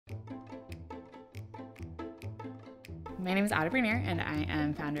My name is Adda Birnir, and I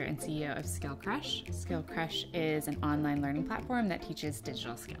am founder and CEO of Skillcrush. Skillcrush is an online learning platform that teaches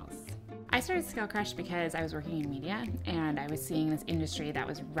digital skills. I started Skillcrush because I was working in media and I was seeing this industry that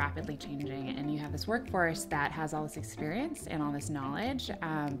was rapidly changing, and you have this workforce that has all this experience and all this knowledge,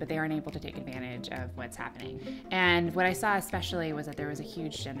 but they aren't able to take advantage of what's happening. And what I saw especially was that there was a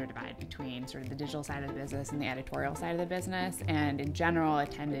huge gender divide between sort of the digital side of the business and the editorial side of the business, and in general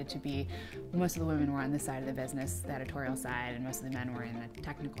it tended to be most of the women were on this side of the business, the editorial side, and most of the men were in the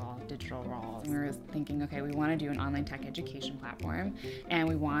technical digital roles. And we were thinking, okay, we want to do an online tech education platform and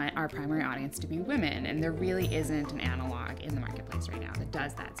we want our primary audience to be women, and there really isn't an analog in the marketplace right now that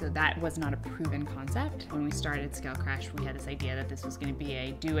does that. So that was not a proven concept. When we started Skillcrush, we had this idea that this was going to be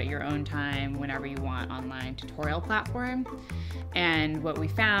a do at your own time, whenever you want online tutorial platform. And what we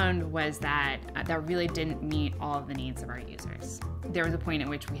found was that that really didn't meet all of the needs of our users. There was a point at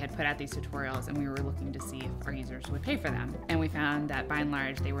which we had put out these tutorials and we were looking to see if our users would pay for them. And we found that by and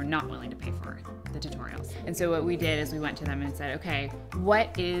large, they were not willing to pay for the tutorials. And so what we did is we went to them and said, okay,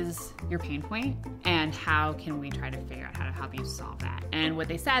 what is your pain point and how can we try to figure out how to help you solve that? And what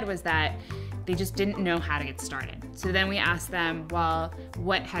they said was that they just didn't know how to get started. So then we asked them, well,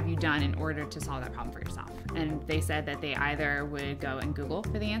 what have you done in order to solve that problem for yourself? And they said that they either would go and Google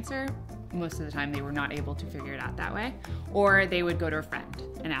for the answer. Most of the time they were not able to figure it out that way, or they would go to a friend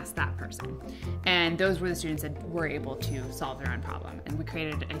and ask that person. And those were the students that were able to solve their own problem. And we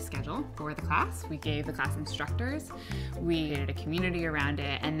created a schedule for the class. We gave the class instructors, we created a community around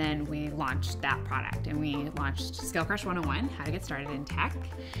it, and then we launched that product. And we launched Skillcrush 101, how to get started in tech.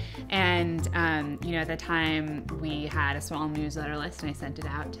 And at the time we had a small newsletter list and I sent it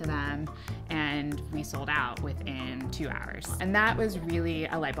out to them, and we sold out within 2 hours. And that was really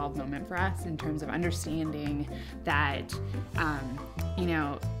a light bulb moment for us in terms of understanding that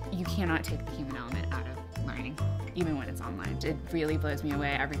you cannot take the human element out of learning, even when it's online. It really blows me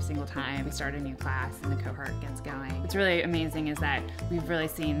away every single time we start a new class and the cohort gets going. What's really amazing is that we've really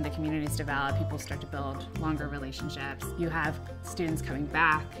seen the communities develop, people start to build longer relationships. You have students coming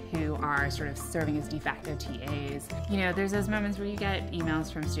back who are sort of serving as de facto TAs. There's those moments where you get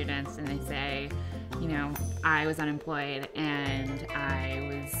emails from students and they say, I was unemployed and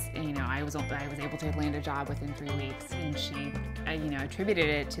I was able to land a job within 3 weeks, and she attributed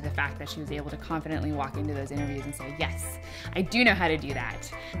it to the fact that she was able to confidently walk into those interviews and say, yes, I do know how to do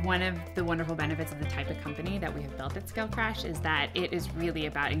that. One of the wonderful benefits of the type of company that we have built at Skillcrush is that it is really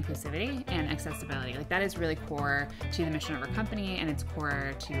about inclusivity and accessibility. Like, that is really core to the mission of our company, and it's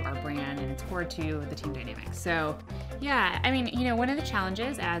core to our brand, and it's core to the team dynamics. So yeah, one of the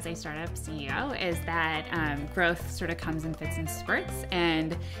challenges as a startup CEO is that growth sort of comes in fits and spurts,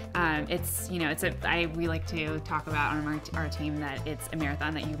 and we like to talk about on our team that it's a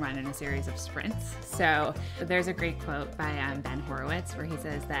marathon that you run in a series of sprints. So there's a great quote by Ben Horowitz where he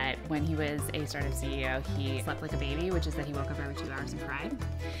says that when he was a startup CEO, he slept like a baby, which is that he woke up every 2 hours and cried,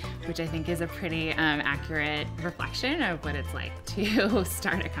 which I think is a pretty accurate reflection of what it's like to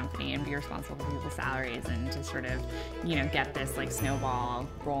start a company and be responsible for people's salaries and to sort of, get this like snowball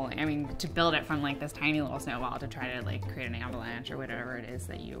rolling. To build it from like this tiny little snowball to try to like create an avalanche or whatever it is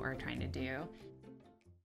that you are trying to do.